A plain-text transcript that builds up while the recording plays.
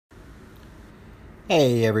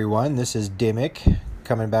Hey everyone, this is Dimmick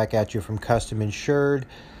coming back at you from Custom Insured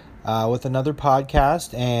with another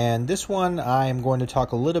podcast. And this one I am going to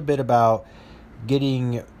talk a little bit about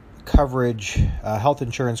getting coverage, health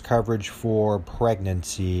insurance coverage for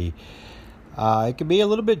pregnancy. It can be a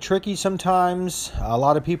little bit tricky sometimes. A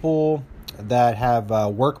lot of people that have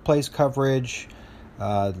workplace coverage,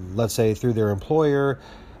 let's say through their employer,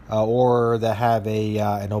 or that have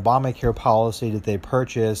an Obamacare policy that they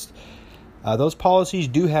purchased, those policies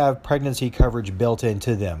do have pregnancy coverage built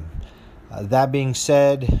into them. That being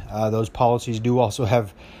said, those policies do also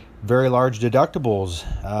have very large deductibles,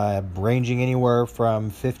 ranging anywhere from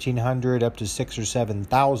 $1,500 up to $6,000 or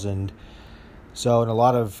 $7,000. So in a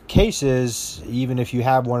lot of cases, even if you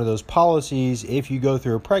have one of those policies, if you go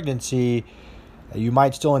through a pregnancy, you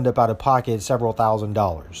might still end up out of pocket several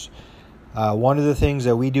 $1,000s. One of the things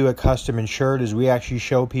that we do at Custom Insured is we actually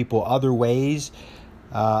show people other ways,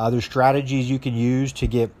 other strategies you can use to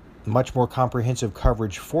get much more comprehensive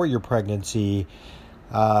coverage for your pregnancy.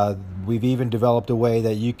 We've even developed a way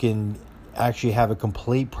that you can actually have a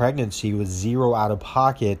complete pregnancy with zero out of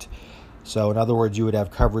pocket. So in other words, you would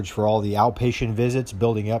have coverage for all the outpatient visits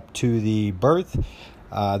building up to the birth,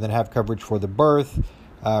 then have coverage for the birth,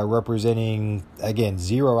 representing, again,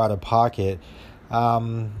 zero out of pocket.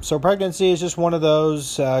 So pregnancy is just one of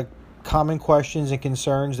those common questions and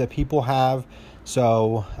concerns that people have.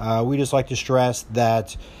 So we just like to stress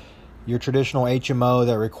that your traditional HMO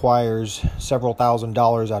that requires several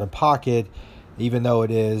 $1,000s out of pocket, even though it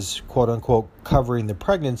is quote unquote covering the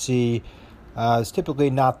pregnancy, is typically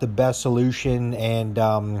not the best solution. And,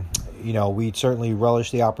 we certainly relish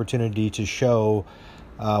the opportunity to show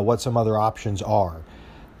what some other options are.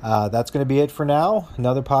 That's going to be it for now.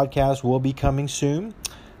 Another podcast will be coming soon.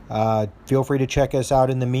 Feel free to check us out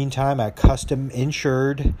in the meantime at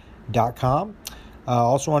custominsured.com.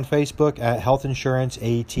 Also on Facebook at Health Insurance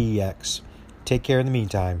ATX. Take care in the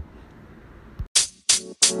meantime.